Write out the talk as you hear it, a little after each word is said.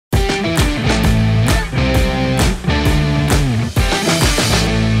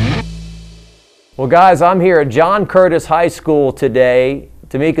Well, guys, I'm here at John Curtis High School today.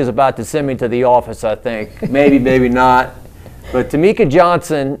 Temeka's about to send me to the office, I think. Maybe, maybe not. But Temeka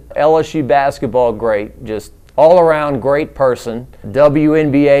Johnson, LSU basketball great, just all-around great person.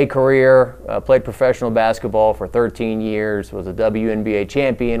 WNBA career, played professional basketball for 13 years, was a WNBA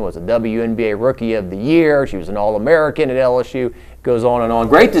champion, was a WNBA Rookie of the Year. She was an All-American at LSU. Goes on and on.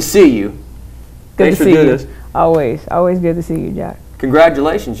 Great to see you. Good to see you. Always good to see you, Jack.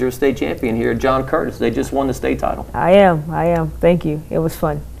 Congratulations, you're a state champion here at John Curtis. They just won the state title. I am. Thank you. It was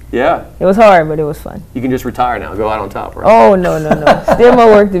fun. Yeah. It was hard, but it was fun. You can just retire now, go out on top, right? Oh, no. Still more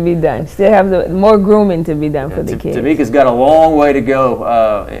work to be done. Still have more grooming to be done for the kids. Temeka's got a long way to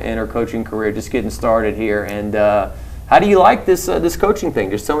go in her coaching career, just getting started here. And how do you like this coaching thing?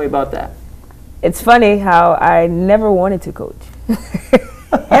 Just tell me about that. It's funny how I never wanted to coach.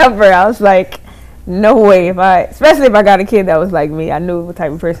 Ever. I was like, no way. Especially if I got a kid that was like me, I knew what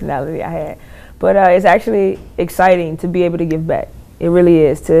type of personality I had. But it's actually exciting to be able to give back. It really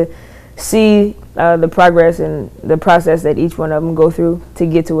is, to see the progress and the process that each one of them go through to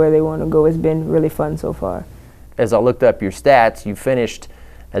get to where they want to go. It's been really fun so far. As I looked up your stats, you finished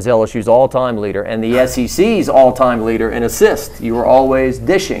as LSU's all-time leader and the SEC's all-time leader in assists. You were always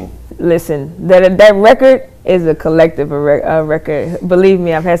dishing. Listen, that record is a collective record. Believe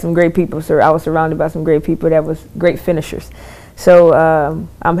me, I've had some great people, sir. I was surrounded by some great people that was great finishers. So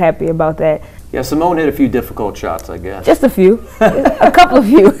I'm happy about that. Yeah, Simone hit a few difficult shots, I guess. Just a few, a couple of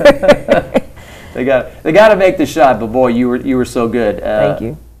few. They got to make the shot, but boy, you were so good. Thank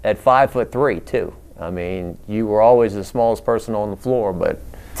you. At 5'3" too. I mean, you were always the smallest person on the floor, but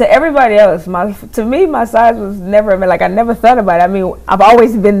to everybody else, to me, my size was never, like, I never thought about it. I mean, I've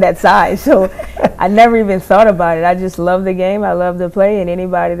always been that size, so I never even thought about it. I just love the game. I love to play, and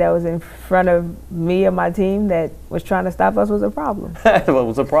anybody that was in front of me or my team that was trying to stop us was a problem. It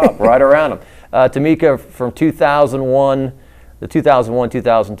was a problem right around them. Temeka, from 2001, the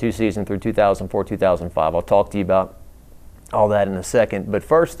 2001-2002 season through 2004-2005. I'll talk to you about all that in a second. But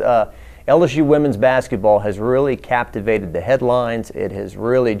first, LSU women's basketball has really captivated the headlines. It has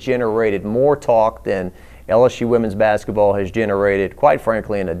really generated more talk than LSU women's basketball has generated, quite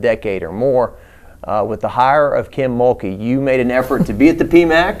frankly, in a decade or more. With the hire of Kim Mulkey, you made an effort to be at the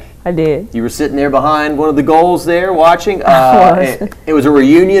PMAC. I did. You were sitting there behind one of the goals there watching. It was a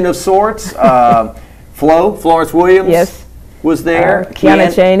reunion of sorts. Florence Williams. Yes. Was there.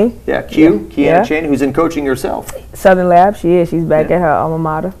 Kiana Chaney. Yeah, Kiana Chaney, who's in coaching herself. Southern Lab, she is. She's back at her alma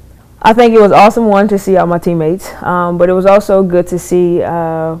mater. I think it was awesome, one, to see all my teammates, but it was also good to see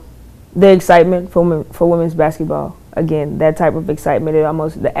the excitement for women's basketball. Again, that type of excitement,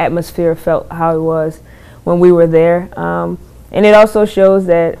 the atmosphere felt how it was when we were there. And it also shows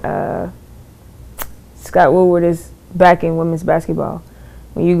that Scott Woodward is back in women's basketball.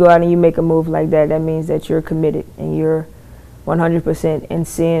 When you go out and you make a move like that, that means that you're committed and you're 100% in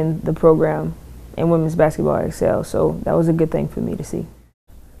seeing the program in women's basketball excel. So that was a good thing for me to see.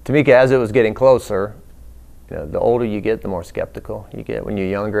 Temeka, as it was getting closer, you know, the older you get, the more skeptical you get. When you're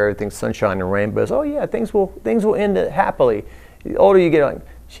younger, everything's sunshine and rainbows. Oh yeah, things will end happily. The older you get, like,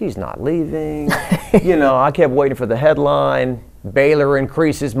 she's not leaving. You know, I kept waiting for the headline. Baylor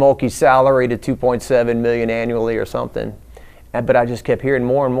increases Mulkey's salary to $2.7 million annually or something. But I just kept hearing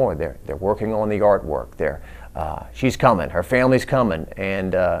more and more. They're working on the artwork. She's coming. Her family's coming,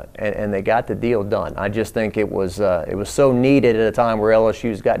 and they got the deal done. I just think it was so needed at a time where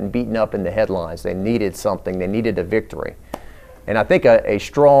LSU's gotten beaten up in the headlines. They needed something. They needed a victory, and I think a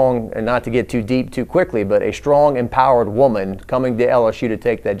strong, and not to get too deep too quickly, but a strong, empowered woman coming to LSU to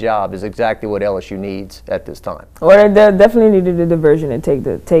take that job is exactly what LSU needs at this time. Well, they definitely needed a diversion and take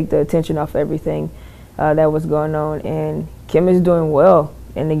the attention off everything that was going on, and Kim is doing well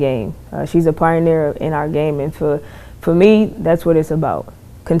in the game. She's a pioneer in our game, and for me, that's what it's about.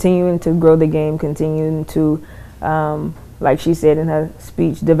 Continuing to grow the game, continuing to, like she said in her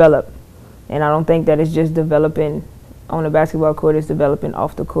speech, develop. And I don't think that it's just developing on the basketball court, it's developing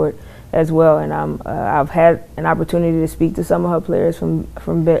off the court as well. And I've had an opportunity to speak to some of her players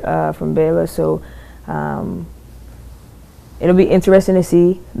from Baylor, so it'll be interesting to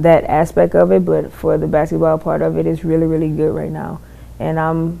see that aspect of it, but for the basketball part of it, it's really, really good right now. And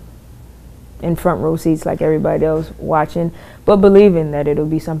I'm in front row seats like everybody else watching, but believing that it'll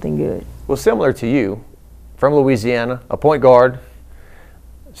be something good. Well, similar to you, from Louisiana, a point guard,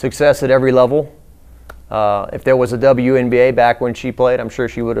 success at every level. If there was a WNBA back when she played, I'm sure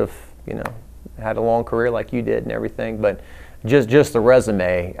she would have, you know, had a long career like you did and everything. But just the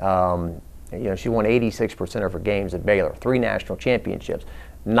resume, you know, she won 86% of her games at Baylor, 3 national championships.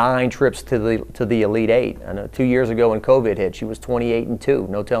 9 trips to the Elite Eight. I know 2 years ago when COVID hit, she was 28-2.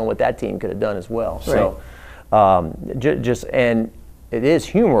 No telling what that team could have done as well. Right. So, and it is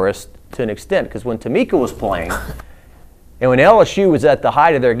humorous to an extent, because when Temeka was playing, and when LSU was at the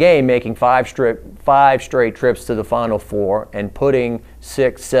height of their game, making 5 straight trips to the Final Four and putting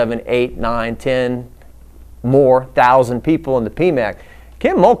 6, 7, 8, 9, 10 more thousand people in the PMAC,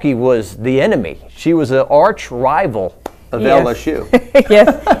 Kim Mulkey was the enemy. She was an arch rival of LSU.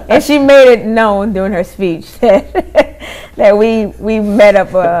 Yes, and she made it known during her speech that we met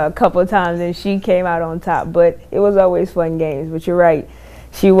up a couple of times and she came out on top. But it was always fun games. But you're right,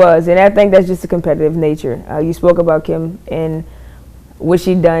 she was, and I think that's just a competitive nature. You spoke about Kim and what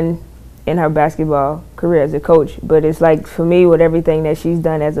she done in her basketball career as a coach, but it's like, for me, with everything that she's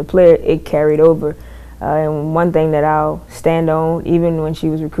done as a player, it carried over. And one thing that I'll stand on, even when she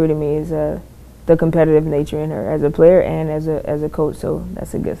was recruiting me, is the competitive nature in her as a player and as a coach. So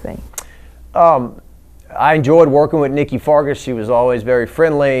that's a good thing. I enjoyed working with Nikki Fargas. She was always very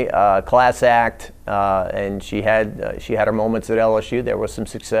friendly, class act, and she had her moments at LSU. There was some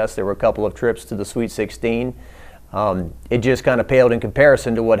success. There were a couple of trips to the Sweet 16. It just kind of paled in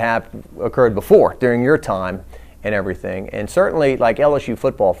comparison to what occurred before during your time and everything. And certainly, like LSU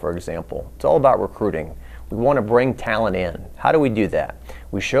football, for example, it's all about recruiting. We want to bring talent in. How do we do that?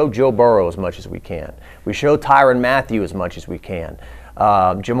 We show Joe Burrow as much as we can. We show Tyrann Mathieu as much as we can.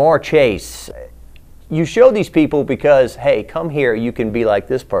 Jamar Chase. You show these people because, hey, come here, you can be like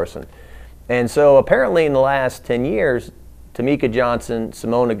this person. And so apparently in the last 10 years, Temeka Johnson,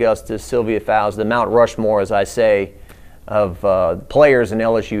 Simone Augustus, Sylvia Fowles, the Mount Rushmore, as I say, of players in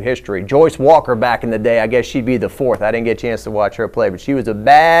LSU history. Joyce Walker back in the day, I guess she'd be the 4th. I didn't get a chance to watch her play, but she was a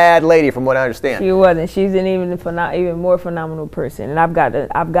bad lady from what I understand. She wasn't. She's an even more phenomenal person, and I've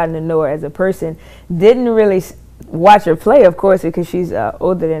gotten to know her as a person. Didn't really watch her play, of course, because she's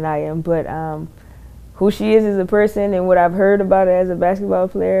older than I am, but who she is as a person and what I've heard about her as a basketball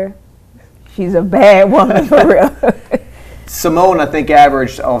player, she's a bad woman for real. Simone, I think,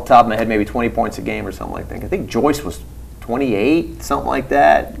 averaged, off the top of my head, maybe 20 points a game or something like that. I think Joyce was 28, something like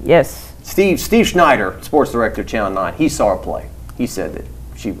that. Yes. Steve Schneider, sports director of Channel 9, he saw her play. He said that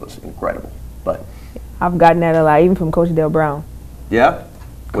she was incredible. But I've gotten that a lot, even from Coach Dale Brown. Yeah?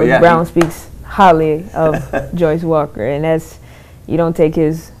 Coach Brown speaks highly of Joyce Walker, and that's, you don't take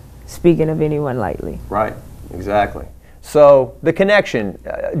his speaking of anyone lightly. Right, exactly. So the connection,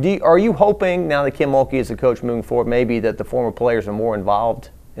 are you hoping, now that Kim Mulkey is the coach moving forward, maybe that the former players are more involved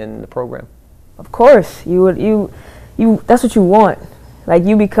in the program? Of course. That's what you want. Like,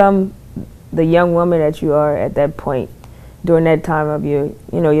 you become the young woman that you are at that point during that time of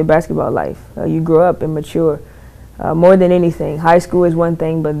your basketball life. You grow up and mature more than anything. High school is one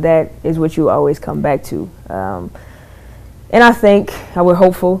thing, but that is what you always come back to. And I think, we're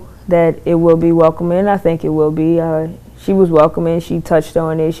hopeful that it will be welcoming. I think it will be. She was welcoming. She touched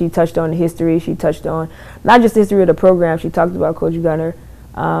on it. She touched on the history. She touched on not just the history of the program. She talked about Coach Gunner.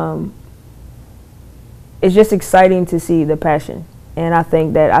 It's just exciting to see the passion. And I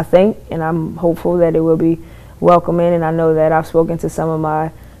think and I'm hopeful that it will be welcoming. And I know that I've spoken to some of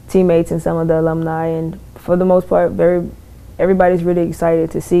my teammates and some of the alumni, and for the most part, everybody's really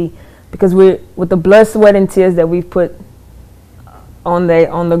excited to see, because with the blood, sweat, and tears that we've put on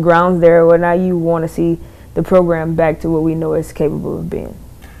the grounds there, well, now you want to see the program back to what we know it's capable of being.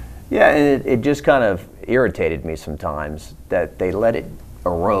 Yeah, and it just kind of irritated me sometimes that they let it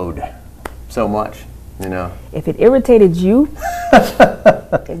erode so much, If it irritated you,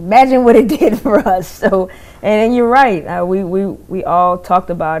 imagine what it did for us. So, and you're right. We all talked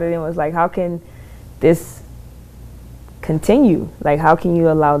about it and was like, how can this continue? Like, how can you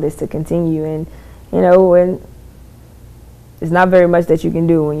allow this to continue? And, and it's not very much that you can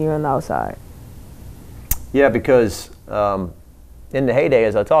do when you're on the outside. Yeah, because in the heyday,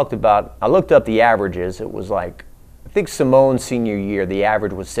 as I talked about, I looked up the averages. It was like, I think Simone's senior year, the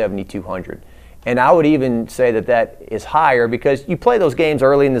average was 7,200. And I would even say that is higher, because you play those games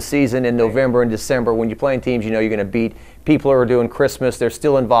early in the season in November and December when you're playing teams you're going to beat. People are doing Christmas. They're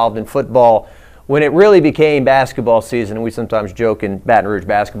still involved in football. When it really became basketball season, and we sometimes joke in Baton Rouge,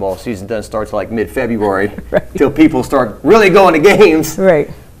 basketball season doesn't start till like mid-February, right, till people start really going to games. Right.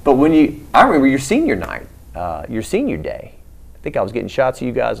 But I remember your senior night, your senior day. I think I was getting shots of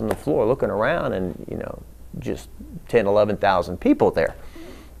you guys on the floor looking around, and just 10, 11,000 people there,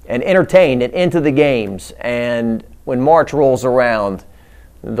 and entertained and into the games. And when March rolls around,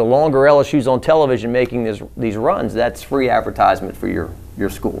 the longer LSU's on television making these runs, that's free advertisement for your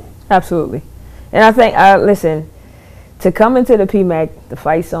school. Absolutely. And I think, listen, to come into the PMAC, the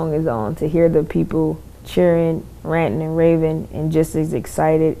fight song is on, to hear the people cheering, ranting and raving, and just as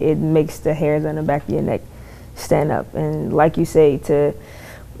excited, it makes the hairs on the back of your neck stand up. And like you say, to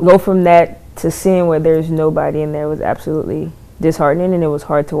go from that to seeing where there's nobody in there was absolutely disheartening, and it was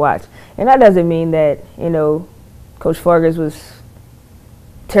hard to watch. And that doesn't mean that, you know, Coach Fargas was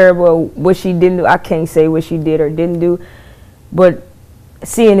terrible, what she didn't do. I can't say what she did or didn't do, but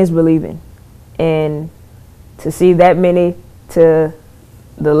seeing is believing. And to see that many to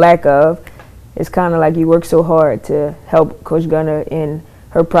the lack of, it's kind of like you work so hard to help Coach Gunner in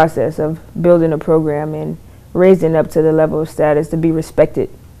her process of building a program and raising up to the level of status to be respected,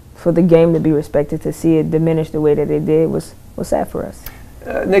 for the game to be respected. To see it diminish the way that it did was sad for us.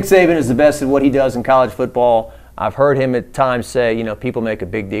 Nick Saban is the best at what he does in college football. I've heard him at times say, you know, people make a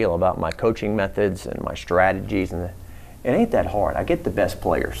big deal about my coaching methods and my strategies, and it ain't that hard. I get the best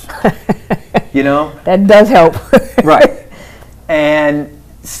players. You know? That does help. Right. And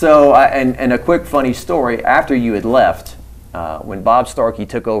so, and a quick funny story, after you had left, when Bob Starkey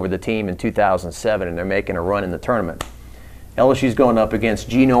took over the team in 2007 and they're making a run in the tournament, LSU's going up against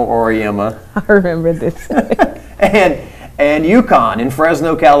Gino Auriemma. I remember this. and UConn in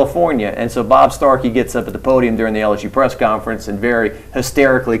Fresno, California. And so Bob Starkey gets up at the podium during the LSU press conference and very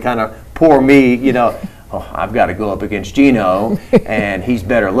hysterically kind of, poor me, you know, oh, I've got to go up against Gino, and he's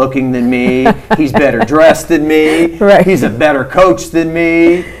better looking than me, he's better dressed than me, right. He's a better coach than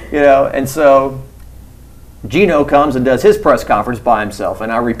me, you know. And so Gino comes and does his press conference by himself,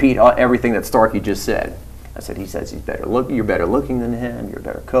 and I repeat everything that Starkey just said. I said, he says he's better look, you're better looking than him, you're a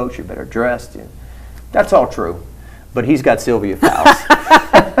better coach, you're better dressed. You know. That's all true, but he's got Sylvia Fowles.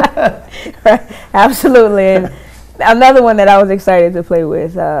 Right. Absolutely. And another one that I was excited to play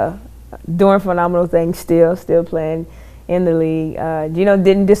with, doing phenomenal things, still playing in the league. Gino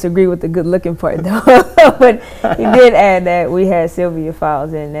didn't disagree with the good looking part though, but he did add that we had Sylvia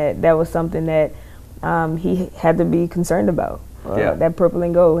Fowles, and that was something that he had to be concerned about. Yeah. That purple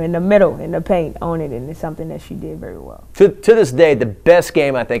and gold in the middle, in the paint, on it, and it's something that she did very well. To this day, the best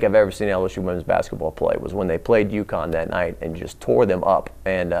game I think I've ever seen LSU women's basketball play was when they played UConn that night and just tore them up.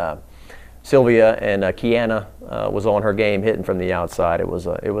 And Sylvia and Kiana was on her game, hitting from the outside. It was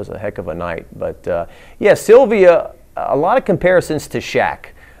a heck of a night. But yeah, Sylvia, a lot of comparisons to Shaq.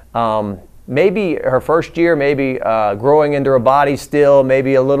 Maybe her first year, maybe growing into her body still,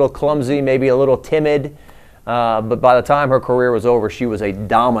 maybe a little clumsy, maybe a little timid. But by the time her career was over, she was a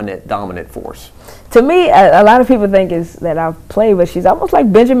dominant force. To me, a lot of people think that I've played, but she's almost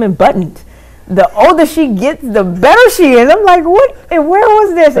like Benjamin Button. The older she gets, the better she is. I'm like, what? And where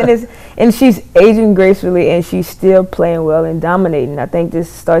was this? And she's aging gracefully, and she's still playing well and dominating. I think this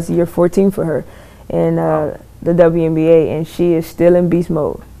starts year 14 for her in the WNBA, and she is still in beast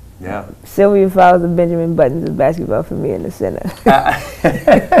mode. Yeah. Sylvia Fowles and Benjamin Buttons is basketball for me in the center.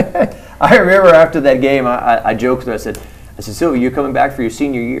 I remember after that game, I joked with her. I said, Sylvia, you're coming back for your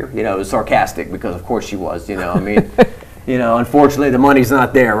senior year? You know, it was sarcastic because, of course, she was. You know, I mean, you know, unfortunately, the money's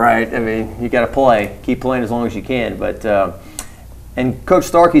not there, right? I mean, you got to play, keep playing as long as you can. But and Coach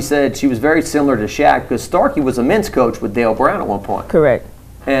Starkey said she was very similar to Shaq because Starkey was a men's coach with Dale Brown at one point. Correct.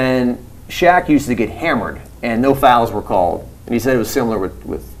 And Shaq used to get hammered, and no fouls were called. And he said it was similar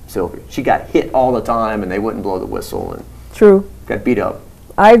with Sylvia. She got hit all the time, and they wouldn't blow the whistle. And true. Got beat up.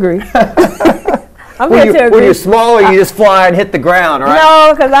 I agree. When you're smaller, you just fly and hit the ground, right?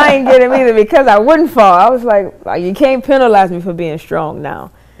 No, because I ain't get him either because I wouldn't fall. I was like, you can't penalize me for being strong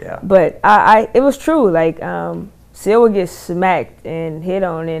now. Yeah. But it was true. Like, Sil would get smacked and hit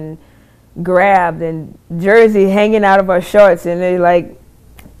on and grabbed and jersey hanging out of our shorts, and they like,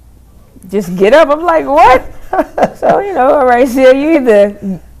 just get up. I'm like, what? So, you know, all right, Sil, you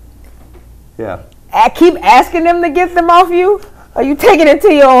either keep asking them to get them off you, or you taking it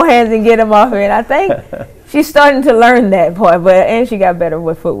to your own hands and get them off her. And I think she's starting to learn that part, and she got better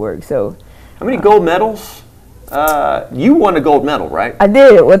with footwork. So, how many gold medals? You won a gold medal, right? I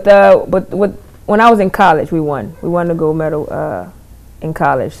did. With when I was in college, we won. We won the gold medal in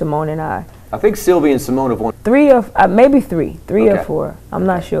college. Simone and I. I think Sylvia and Simone have won maybe three or four. I'm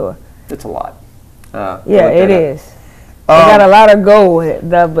not sure. It's a lot. Yeah, it is. We got a lot of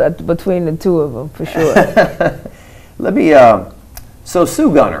gold between the two of them for sure. Let me. So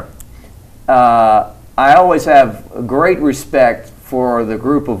Sue Gunner, I always have great respect for the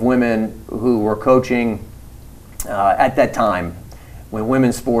group of women who were coaching at that time when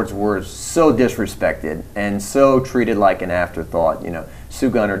women's sports were so disrespected and so treated like an afterthought. You know,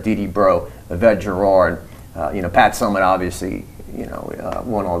 Sue Gunner, Dee Dee Bro, Yvette Girard, you know, Pat Summitt obviously, you know,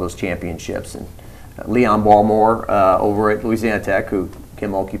 won all those championships, and Leon Balmore over at Louisiana Tech, who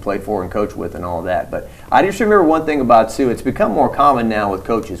Kim Mulkey played for and coached with and all that. But I just remember one thing about Sue. It's become more common now with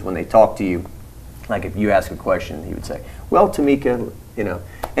coaches when they talk to you like if you ask a question, he would say, well, Temeka, you know.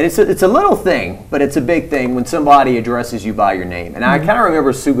 And it's a little thing, but it's a big thing when somebody addresses you by your name. And I kind of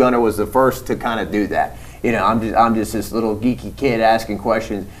remember Sue Gunner was the first to kind of do that. You know, I'm just this little geeky kid asking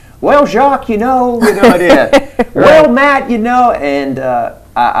questions. Well, Jacques, you know, well, Matt, you know, and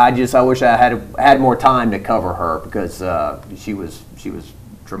I wish I had more time to cover her because she was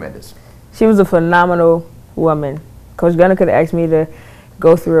tremendous. She was a phenomenal woman. Coach Gunner could have asked me to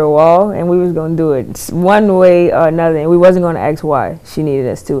go through a wall, and we was going to do it one way or another, and we wasn't going to ask why she needed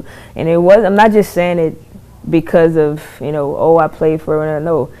us to. And it was, I'm not just saying it because of, you know, oh, I played for her.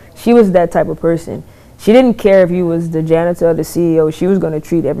 No, she was that type of person. She didn't care if you was the janitor or the CEO. She was going to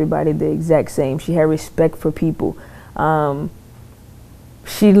treat everybody the exact same. She had respect for people.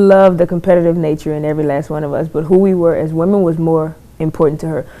 She loved the competitive nature in every last one of us, but who we were as women was more important to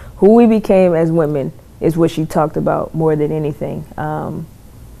her. Who we became as women is what she talked about more than anything.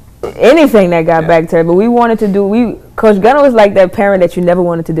 Anything that got back to her, but we wanted to do, Coach Gunner was like that parent that you never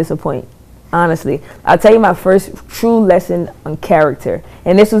wanted to disappoint, honestly. I'll tell you my first true lesson on character,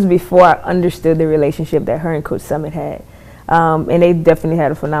 and this was before I understood the relationship that her and Coach Summit had. And they definitely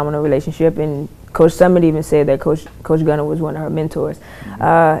had a phenomenal relationship, and Coach Summit even said that Coach Gunner was one of her mentors.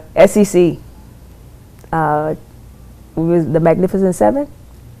 SEC, was the Magnificent Seven.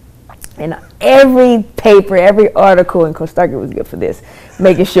 And every paper, every article, and Coach Starkey was good for this,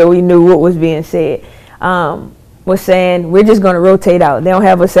 making sure we knew what was being said, was saying, we're just going to rotate out. They don't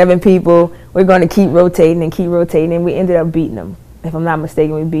have us 7 people. We're going to keep rotating, and we ended up beating them. If I'm not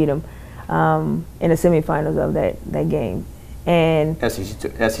mistaken, we beat them in the semifinals of that game. And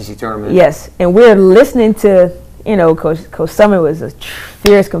SEC tournament? Yes, and we're listening to, you know, Coach Summit was a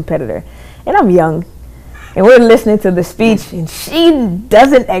fierce competitor, and I'm young. And we're listening to the speech, and she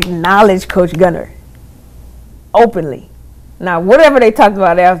doesn't acknowledge Coach Gunner openly. Now, whatever they talked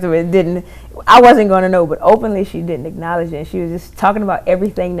about after it I wasn't going to know, but openly she didn't acknowledge it. And she was just talking about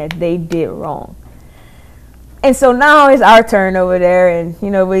everything that they did wrong. And so now it's our turn over there, and, you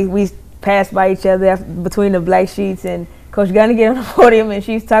know, we passed by each other between the black sheets, and Coach Gunner get on the podium, and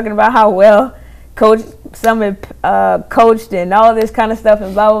she's talking about how well Coach Summit coached and all this kind of stuff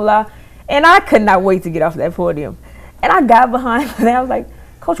and blah, blah, blah. And I could not wait to get off that podium. And I got behind her and I was like,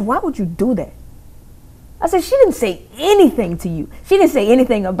 Coach, why would you do that? I said, she didn't say anything to you. She didn't say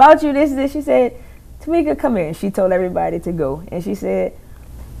anything about you, this. She said, Temeka, come here. And she told everybody to go. And she said,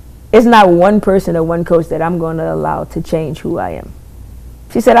 it's not one person or one coach that I'm going to allow to change who I am.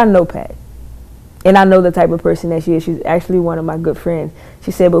 She said, I know Pat. And I know the type of person that she is. She's actually one of my good friends.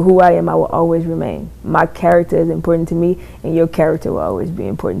 She said, but who I am, I will always remain. My character is important to me, and your character will always be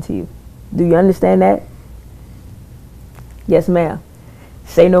important to you. Do you understand that? Yes, ma'am.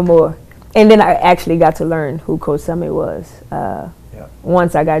 Say no more. And then I actually got to learn who Coach Summit was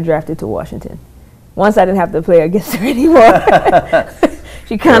once I got drafted to Washington. Once I didn't have to play against her anymore.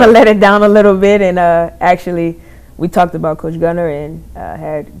 She kind of let it down a little bit, and actually we talked about Coach Gunner and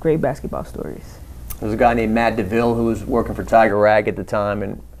had great basketball stories. There was a guy named Matt DeVille who was working for Tiger Rag at the time,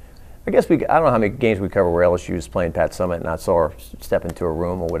 and I guess I don't know how many games we covered where LSU was playing Pat Summit, and I saw her step into a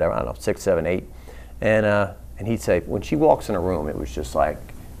room or whatever, I don't know, 6, 7, 8. And he'd say, when she walks in a room, it was just like,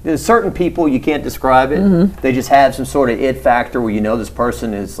 there's certain people, you can't describe it. Mm-hmm. They just have some sort of it factor where you know this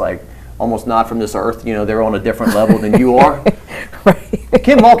person is like almost not from this earth. You know, they're on a different level than you are. Right.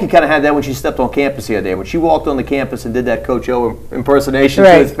 Kim Mulkey kind of had that when she stepped on campus the other day. When she walked on the campus and did that Coach O impersonation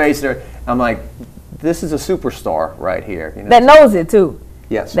to his face there, I'm like, this is a superstar right here. You know? That knows it, too.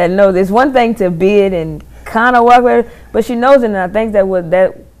 Yes. That knows it's one thing to be it and kind of walk with it, but she knows it, and I think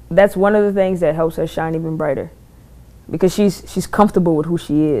that's one of the things that helps her shine even brighter, because she's comfortable with who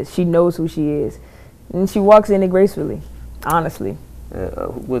she is. She knows who she is, and she walks in it gracefully, honestly.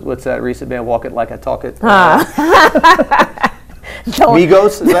 What's that recent band? Walk It Like I Talk It?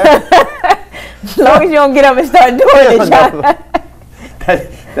 Migos, is that? As long as you don't get up and start doing it, John.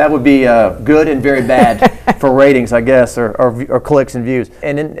 That would be good and very bad for ratings, I guess, or clicks and views.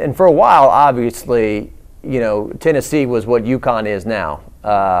 And for a while, obviously, you know, Tennessee was what UConn is now.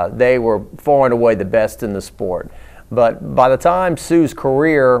 They were far and away the best in the sport. But by the time Sue's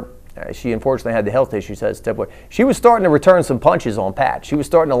career, she unfortunately had the health issues, had to step away. She was starting to return some punches on Pat. She was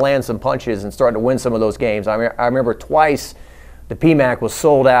starting to land some punches and starting to win some of those games. I remember twice the PMAC was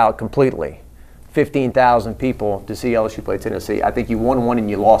sold out completely. 15,000 people to see LSU play Tennessee. I think you won one and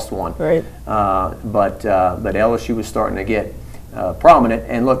you lost one. Right. But LSU was starting to get prominent.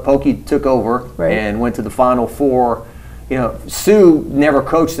 And look, Pokey took over and went to the Final Four. You know, Sue never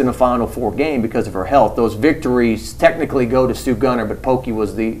coached in a Final Four game because of her health. Those victories technically go to Sue Gunner, but Pokey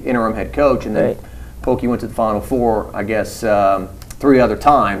was the interim head coach, and then Pokey went to the Final Four, I guess, 3 other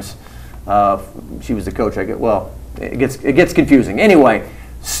times. She was the coach. Well, it gets confusing. Anyway,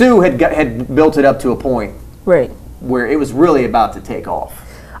 Sue had built it up to a point where it was really about to take off.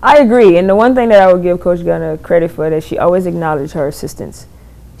 I agree, and the one thing that I would give Coach Gunner credit for is that she always acknowledged her assistants.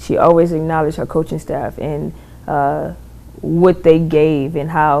 She always acknowledged her coaching staff and what they gave and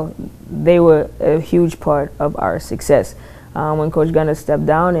how they were a huge part of our success. When Coach Gunner stepped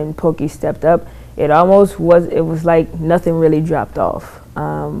down and Pokey stepped up, it was like nothing really dropped off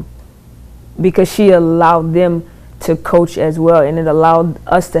because she allowed them to coach as well, and it allowed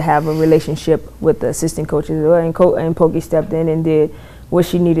us to have a relationship with the assistant coaches as well. And Pokey stepped in and did what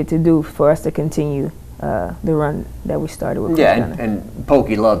she needed to do for us to continue the run that we started with. Yeah, and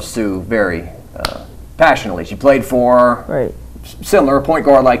Pokey loves Sue very passionately. She played for her, right? Similar, point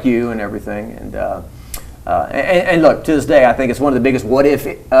guard like you and everything. And look, to this day, I think it's one of the biggest what-if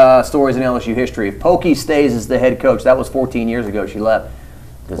stories in LSU history. If Pokey stays as the head coach, that was 14 years ago she left.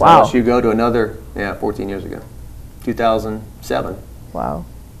 Does LSU go to another, 14 years ago, 2007. Wow.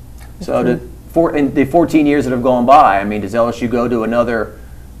 So in the 14 years that have gone by, I mean, does LSU go to another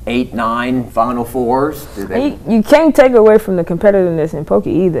 8, 9 Final Fours? You can't take away from the competitiveness in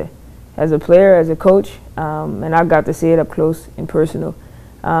Pokey either. As a player, as a coach, and I got to see it up close and personal.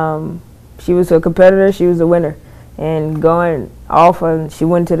 She was a competitor. She was a winner, and going off, she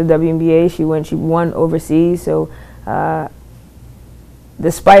went to the WNBA. She won overseas. So,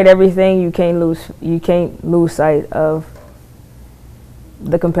 despite everything, you can't lose sight of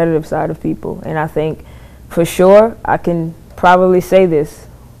the competitive side of people. And I think, for sure, I can probably say this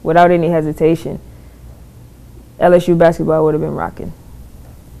without any hesitation: LSU basketball would have been rocking.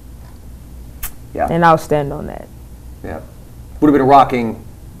 Yeah. And I'll stand on that. Yeah. Would have been rocking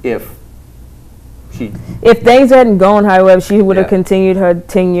if things hadn't gone however she would have continued her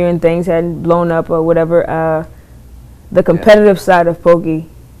tenure and things hadn't blown up or whatever. The competitive side of Pokey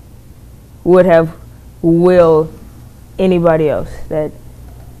would have willed anybody else that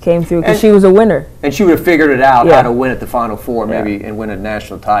came through because she was a winner. And she would have figured it out how to win at the Final Four maybe and win a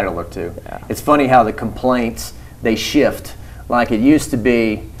national title or two. Yeah. It's funny how the complaints, they shift. Like it used to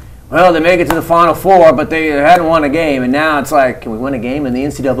be, well, they make it to the Final Four, but they hadn't won a game. And now it's like, can we win a game in the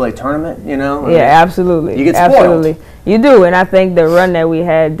NCAA tournament? You know? Absolutely. You get spoiled. Absolutely. You do. And I think the run that we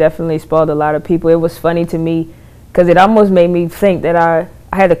had definitely spoiled a lot of people. It was funny to me because it almost made me think that I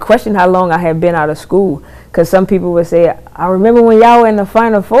had to question how long I had been out of school. Because some people would say, I remember when y'all were in the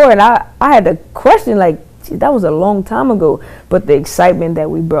Final Four. And I had to question, like, gee, that was a long time ago. But the excitement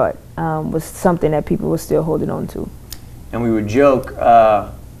that we brought was something that people were still holding on to. And we would joke,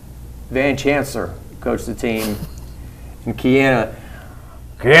 Van Chancellor coached the team, and Kiana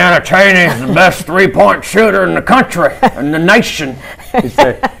Cheney is the best three-point shooter in the country, in the nation.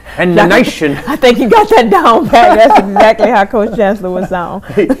 And the nation. I think you got that down, Pat. That's exactly how Coach Chancellor would sound.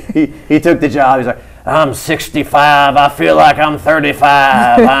 He took the job. He's like, I'm 65. I feel like I'm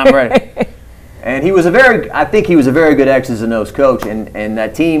 35. I'm ready. And I think he was a very good X's and O's coach. And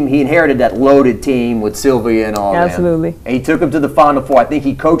that team, he inherited that loaded team with Sylvia and all that. Absolutely. And he took them to the Final Four. I think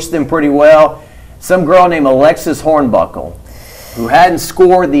he coached them pretty well. Some girl named Alexis Hornbuckle, who hadn't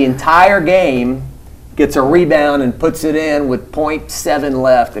scored the entire game, gets a rebound and puts it in with .7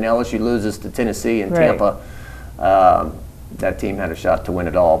 left, and LSU loses to Tennessee and Tampa. That team had a shot to win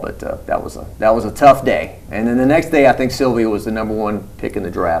it all, but that was a tough day. And then the next day, I think Sylvia was the #1 pick in the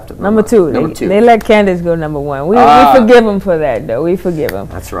draft. Number two. They let Candace go #1. We forgive them for that, though. We forgive them.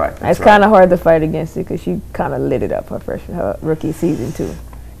 That's right. It's kind of hard to fight against it because she kind of lit it up her rookie season too.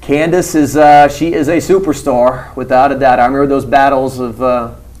 Candace is she is a superstar without a doubt. I remember those battles of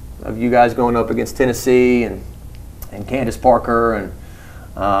you guys going up against Tennessee and Candace Parker and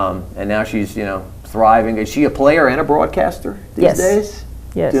now she's thriving. Is she a player and a broadcaster these days?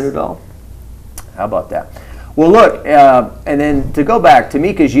 Yes. Doing it all. How about that? Well, look, and then to go back,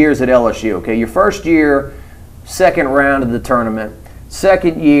 Temeka's years at LSU, okay, your first year, second round of the tournament,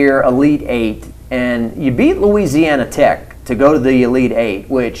 second year, Elite 8, and you beat Louisiana Tech to go to the Elite 8,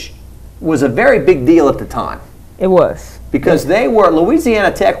 which was a very big deal at the time. It was. Because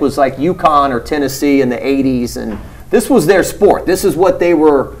Louisiana Tech was like UConn or Tennessee in the 80s, and this was their sport. This is what they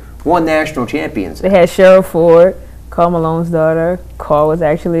won national champions. They had Cheryl Ford, Carl Malone's daughter. Carl was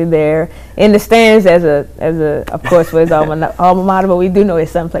actually there in the stands as a of course for his alma mater, but we do know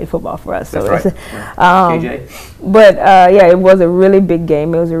his son played football for us. So that's right. KJ. But it was a really big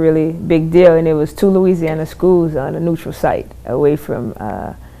game. It was a really big deal, and it was 2 Louisiana schools on a neutral site away from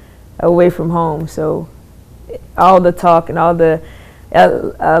home. So all the talk and all the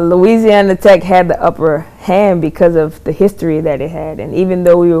Louisiana Tech had the upper hand because of the history that it had, and even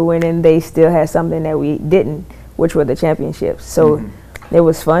though we were winning, they still had something that we didn't, which were the championships. So it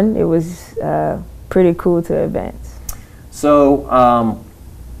was fun. It was pretty cool to advance. So,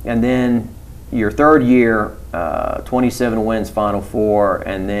 and then your third year, 27 wins, Final Four,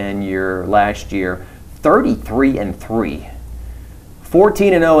 and then your last year, 33-3,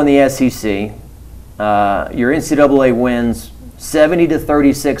 14-0 in the SEC. Your NCAA wins,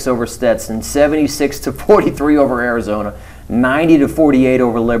 70-36 over Stetson, 76-43 over Arizona, 90-48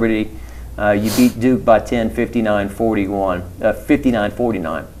 over Liberty. You beat Duke by 10,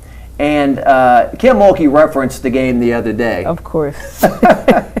 59-49. And Kim Mulkey referenced the game the other day. Of course.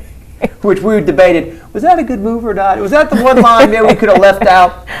 Which we debated, was that a good move or not? Was that the one line that we could have left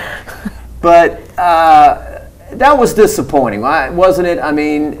out? But that was disappointing, wasn't it? I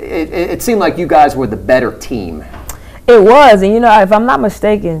mean, it seemed like you guys were the better team. It was, and if I'm not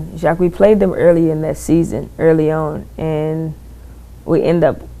mistaken, Jacques, we played them early in that season, early on, and we end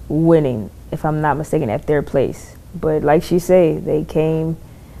up winning, if I'm not mistaken, at their place. But like she said, they came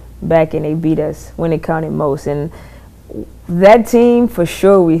back and they beat us when it counted most. And that team, for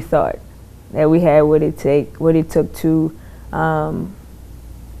sure, we thought that we had what it took to go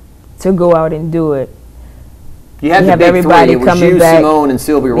out and do it. You had the big everybody three. It was coming you, back. Simone, and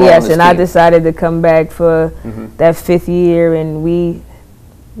Sylvia Roll. Yes, and team. I decided to come back for that 5th year, and we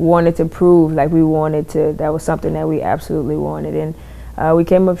wanted to prove like we wanted to. That was something that we absolutely wanted, and we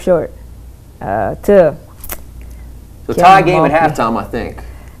came up short. So tie game at halftime, I think.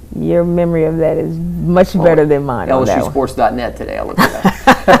 Your memory of that is much better than mine. LSUsports.net today. I looked at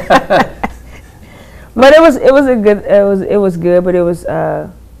that. But it was good, but it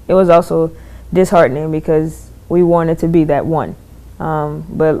was also disheartening because we wanted to be that one.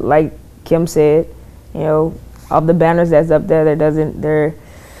 But like Kim said, of the banners that's up there, there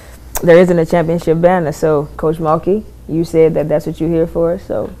isn't a championship banner. So Coach Mulkey, you said that's what you're here for.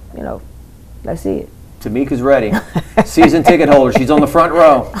 So let's see it. Tamika's ready. Season ticket holder. She's on the front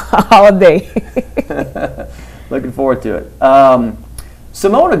row. All day. Looking forward to it.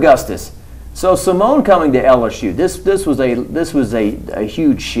 Simone Augustus. So Simone coming to LSU. This was a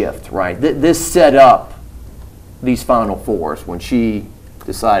huge shift, right? This set up these Final Fours when she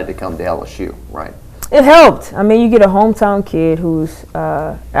decided to come to LSU, right? It helped. I mean, you get a hometown kid who's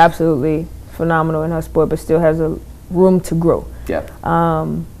absolutely phenomenal in her sport, but still has a room to grow. Yeah.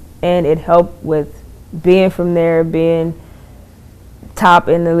 And it helped with being from there, being top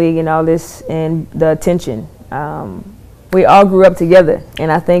in the league and all this, and the attention. We all grew up together,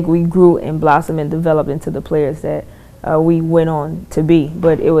 and I think we grew and blossomed and developed into the players that we went on to be.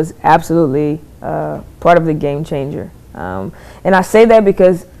 But it was absolutely part of the game changer. And I say that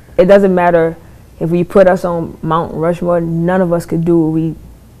because it doesn't matter if we put us on Mount Rushmore, none of us could do what we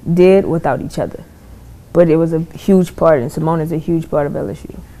did without each other. But it was a huge part, and Simone is a huge part of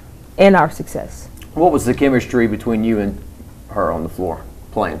LSU and our success. What was the chemistry between you and her on the floor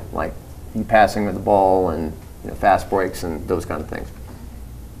playing? Like you passing her the ball and fast breaks and those kind of things?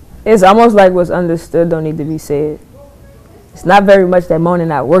 It's almost like what's understood don't need to be said. It's not very much that Mona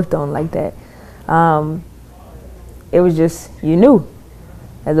and I worked on like that. It was just, you knew.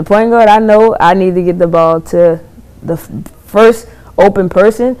 As a point guard, I know I need to get the ball to the first open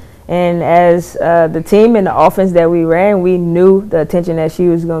person. And as the team and the offense that we ran, we knew the attention that she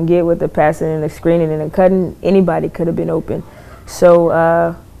was going to get with the passing and the screening and the cutting. Anybody could have been open.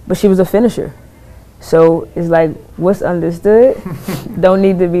 So, but she was a finisher. So it's like what's understood don't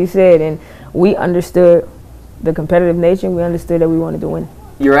need to be said. And we understood the competitive nature. We understood that we wanted to win.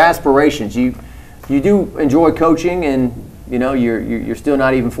 Your aspirations, you do enjoy coaching, and you're still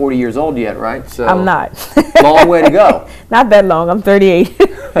not even 40 years old yet, right? So I'm not. Long way to go. Not that long. I'm 38.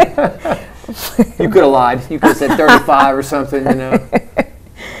 You could have lied. You could have said 35 or something,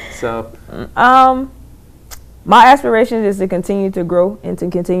 So. My aspiration is to continue to grow and to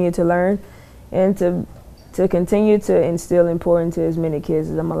continue to learn and to continue to instill and pour into as many kids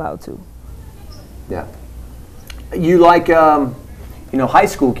as I'm allowed to. Yeah. You like, high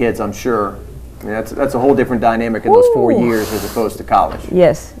school kids, I'm sure. I mean, that's a whole different dynamic in those 4 years as opposed to college.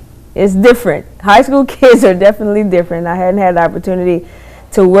 Yes, it's different. High school kids are definitely different. I hadn't had the opportunity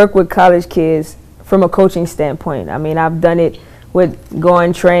to work with college kids from a coaching standpoint. I mean, I've done it with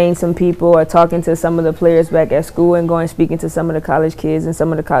going train some people or talking to some of the players back at school and going speaking to some of the college kids and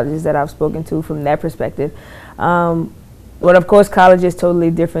some of the colleges that I've spoken to from that perspective. But of course, college is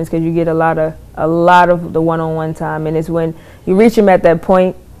totally different because you get a lot of the one-on-one time, and it's when you reach them at that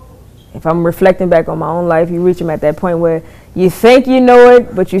point. If I'm reflecting back on my own life, you reach them at that point where you think you know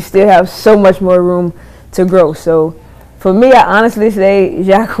it, but you still have so much more room to grow. So for me, I honestly say,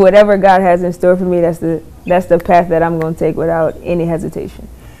 Jacques, whatever God has in store for me, that's the path that I'm going to take without any hesitation.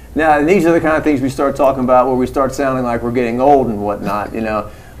 Now, and these are the kind of things we start talking about where we start sounding like we're getting old and whatnot, you know.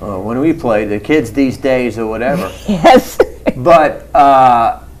 When we play, the kids these days or whatever. Yes. But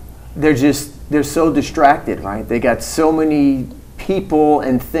they're so distracted, right? They got so many people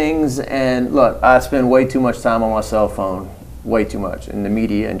and things, and look, I spend way too much time on my cell phone, way too much, in the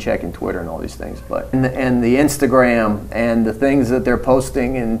media and checking Twitter and all these things. But and the Instagram and the things that they're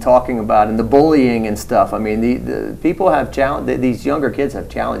posting and talking about and the bullying and stuff. I mean, the people have these younger kids have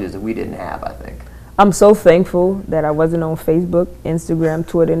challenges that we didn't have, I think. I'm so thankful that I wasn't on Facebook, Instagram,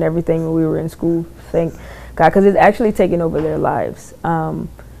 Twitter, and everything when we were in school. Thank God, because it's actually taking over their lives. And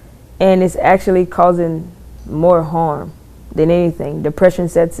it's actually causing more harm than anything. Depression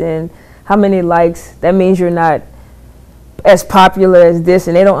sets in. How many likes? That means you're not as popular as this,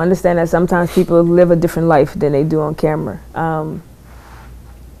 and they don't understand that sometimes people live a different life than they do on camera.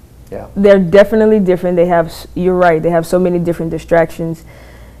 Yeah. They're definitely different. You're right, they have so many different distractions.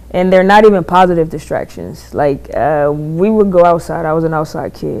 And they're not even positive distractions. Like, we would go outside. I was an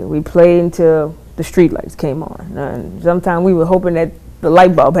outside kid. We played until the street lights came on. And sometimes we were hoping that the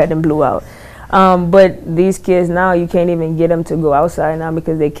light bulb hadn't blew out. But these kids now, you can't even get them to go outside now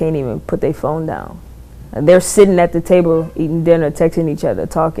because they can't even put their phone down. And they're sitting at the table eating dinner, texting each other,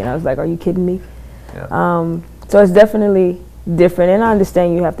 talking. I was like, are you kidding me? Yeah. So it's definitely different. And I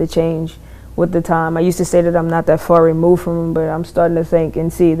understand you have to change with the time. I used to say that I'm not that far removed from him, but I'm starting to think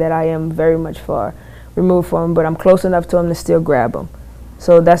and see that I am very much far removed from him, but I'm close enough to him to still grab him.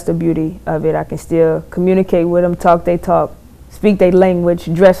 So that's the beauty of it. I can still communicate with them, talk they talk, speak their language,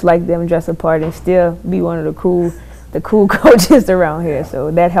 dress like them, dress apart, and still be one of the cool coaches around here.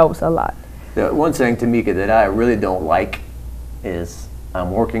 So that helps a lot. The one thing, Temeka, that I really don't like is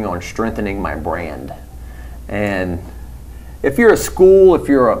I'm working on strengthening my brand. And if you're a school, if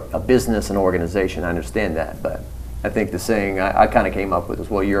you're a business, an organization, I understand that. But I think the saying I kind of came up with is,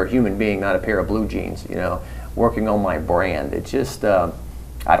 well, you're a human being, not a pair of blue jeans. You know, working on my brand. It's just, I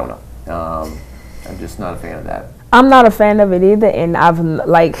don't know. I'm just not a fan of that. I'm not a fan of it either. And I've,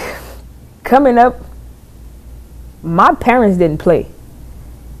 like, coming up, my parents didn't play.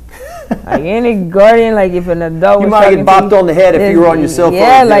 Like any guardian, like if an adult you was might get bopped on the head if you were on your cell phone.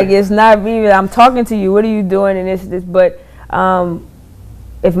 Yeah, like it's not even, I'm talking to you, what are you doing, and this. But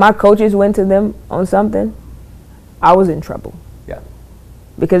if my coaches went to them on something, I was in trouble. Yeah.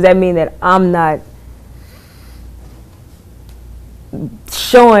 Because that means that I'm not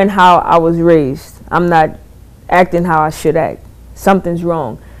showing how I was raised. I'm not acting how I should act. Something's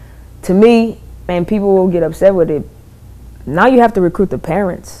wrong. To me, and people will get upset with it, now you have to recruit the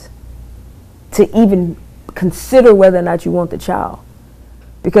parents to even consider whether or not you want the child.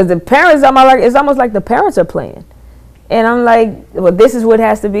 Because the parents, it's almost like the parents are playing. And I'm like, well, this is what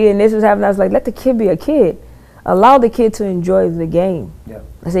has to be, and this is happening. I was like, let the kid be a kid. Allow the kid to enjoy the game. Yeah.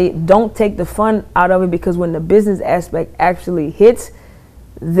 I say, don't take the fun out of it, because when the business aspect actually hits,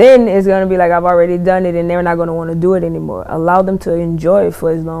 then it's going to be like, I've already done it, and they're not going to want to do it anymore. Allow them to enjoy it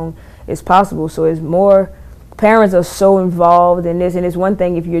for as long as possible. So it's more, parents are so involved in this, and it's one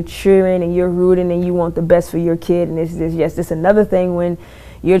thing if you're cheering and you're rooting and you want the best for your kid, and it's this, yes, it's another thing when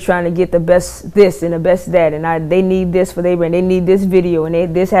you're trying to get the best this and the best that, and they need this for their brand, they need this video,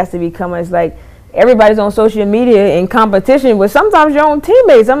 and this has to be coming. It's like everybody's on social media in competition with sometimes your own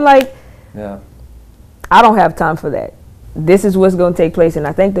teammates. I'm like, yeah, I don't have time for that. This is what's going to take place. And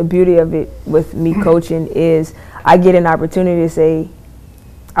I think the beauty of it with me coaching is I get an opportunity to say,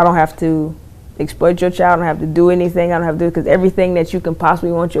 I don't have to exploit your child, I don't have to do anything, I don't have to do, because everything that you can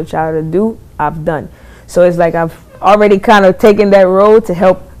possibly want your child to do, I've done. So it's like I've already kind of taken that road to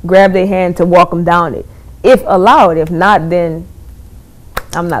help grab their hand to walk them down it, if allowed. If not, then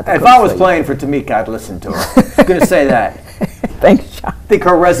I'm not the If coach I was for you. playing for Temeka, I'd listen to her. I'm going to say that. Thanks, John. I think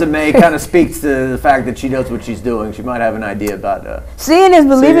her resume kind of speaks to the fact that she knows what she's doing. She might have an idea about Seeing is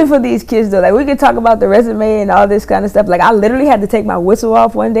believing for these kids, though. Like, we could talk about the resume and all this kind of stuff. Like, I literally had to take my whistle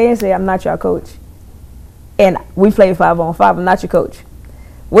off one day and say, I'm not your coach. And we played 5-on-5. I'm not your coach.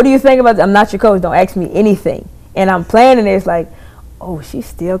 What do you think about this? I'm not your coach. Don't ask me anything. And I'm playing, and it's like, oh, she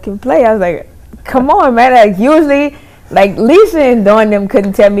still can play. I was like, come on, man. Like, usually, like, Lisa and Dawn them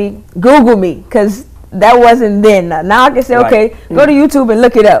couldn't tell me, Google me, because that wasn't then. Now I can say, okay, go to YouTube and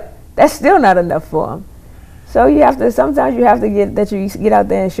look it up. That's still not enough for them. So you have to, sometimes you have to get out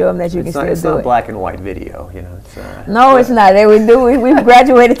there and show them that you can still do it. It's not black and white video, you know. No, it's not. We've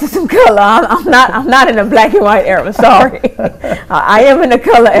graduated to some color. I'm not in the black and white era. Sorry, I am in the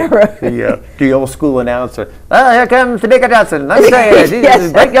color era. The old school announcer. Oh, here comes Temeka Johnson. Let me tell you, she's Yes.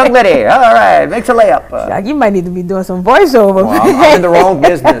 a great young lady. All right, makes a layup. Like, you might need to be doing some voiceover. Well, I'm in the wrong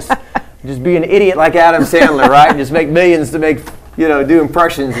business. Just be an idiot like Adam Sandler, right? And just make millions to make, do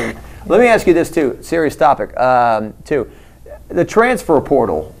impressions. And let me ask you this too, serious topic too, the transfer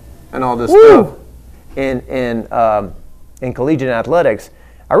portal and all this stuff in collegiate athletics.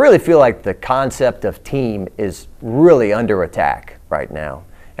 I really feel like the concept of team is really under attack right now.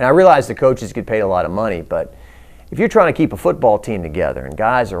 And I realize the coaches get paid a lot of money, but if you're trying to keep a football team together and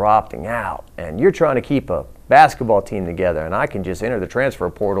guys are opting out, and you're trying to keep a basketball team together, and I can just enter the transfer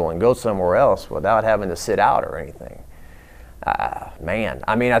portal and go somewhere else without having to sit out or anything. Man,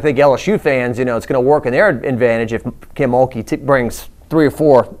 I mean, I think LSU fans, it's going to work in their advantage if Kim Mulkey brings 3 or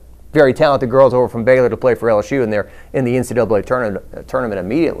 4 very talented girls over from Baylor to play for LSU, and they're in the NCAA tournament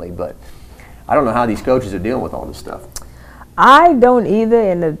immediately. But I don't know how these coaches are dealing with all this stuff. I don't either,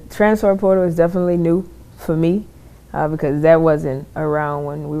 and the transfer portal is definitely new for me because that wasn't around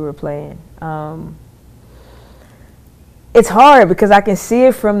when we were playing. It's hard because I can see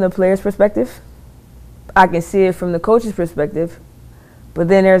it from the player's perspective. I can see it from the coach's perspective, but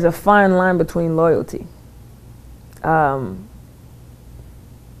then there's a fine line between loyalty.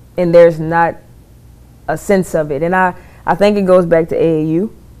 And there's not a sense of it. And I think it goes back to AAU,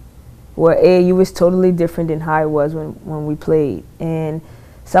 where AAU is totally different than how it was when we played. And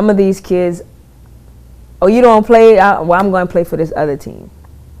some of these kids, oh, you don't play? Well, I'm going to play for this other team.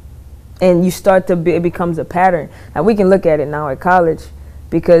 And you start to it becomes a pattern. Now, we can look at it now at college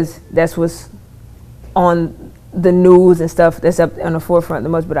because that's what's on the news and stuff that's up on the forefront the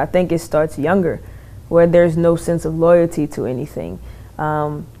most. But I think it starts younger, where there's no sense of loyalty to anything.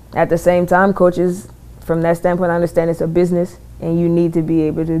 At the same time, coaches, from that standpoint, I understand it's a business and you need to be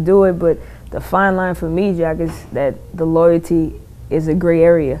able to do it. But the fine line for me, Jack, is that the loyalty is a gray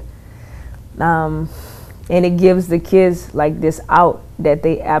area. And it gives the kids like this out that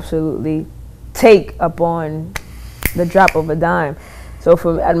they absolutely take upon the drop of a dime. So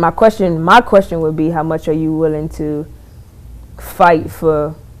for my question would be, how much are you willing to fight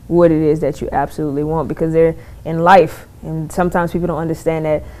for what it is that you absolutely want? Because they're in life, and sometimes people don't understand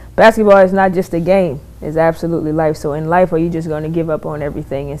that basketball is not just a game, it's absolutely life. So in life, are you just going to give up on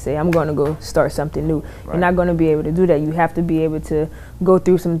everything and say, I'm going to go start something new? Right. You're not going to be able to do that. You have to be able to go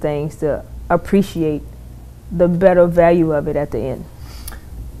through some things to appreciate the better value of it at the end.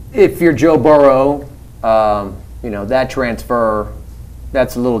 If you're Joe Burrow, that transfer,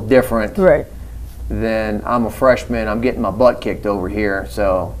 that's a little different. Right. Then I'm a freshman. I'm getting my butt kicked over here,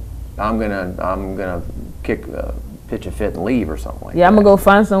 so I'm gonna pitch a fit and leave or something like that. Yeah, I'm gonna go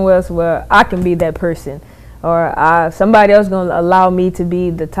find somewhere else where I can be that person, or somebody else gonna allow me to be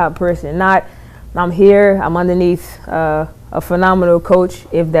the top person. Not, I'm here. I'm underneath a phenomenal coach,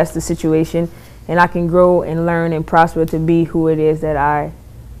 if that's the situation, and I can grow and learn and prosper to be who it is that I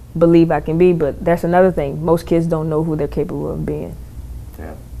believe I can be. But that's another thing. Most kids don't know who they're capable of being.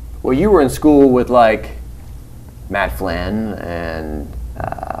 Yeah. Well, you were in school with like Matt Flynn and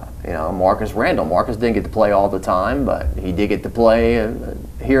Marcus Randall. Marcus didn't get to play all the time, but he did get to play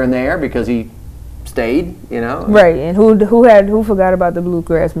here and there because he stayed. Right. And who forgot about the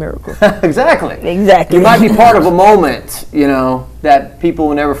Bluegrass Miracle? Exactly. Exactly. You might be part of a moment, that people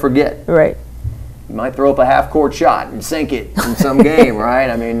will never forget. Right. You might throw up a half-court shot and sink it in some game, right?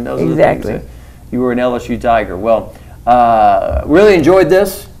 I mean, those exactly. are the things you were an LSU Tiger. Well, really enjoyed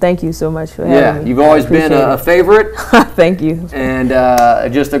this. Thank you so much for having me. You've always been a favorite. Thank you. And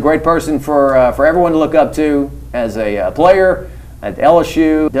just a great person for everyone to look up to as a player at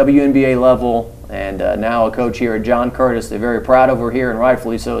LSU, WNBA level, and now a coach here at John Curtis. They're very proud over here, and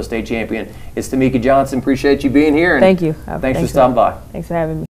rightfully so, a state champion. It's Temeka Johnson. Appreciate you being here. And thank you. Thanks for stopping by. Thanks for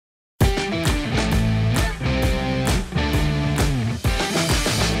having me.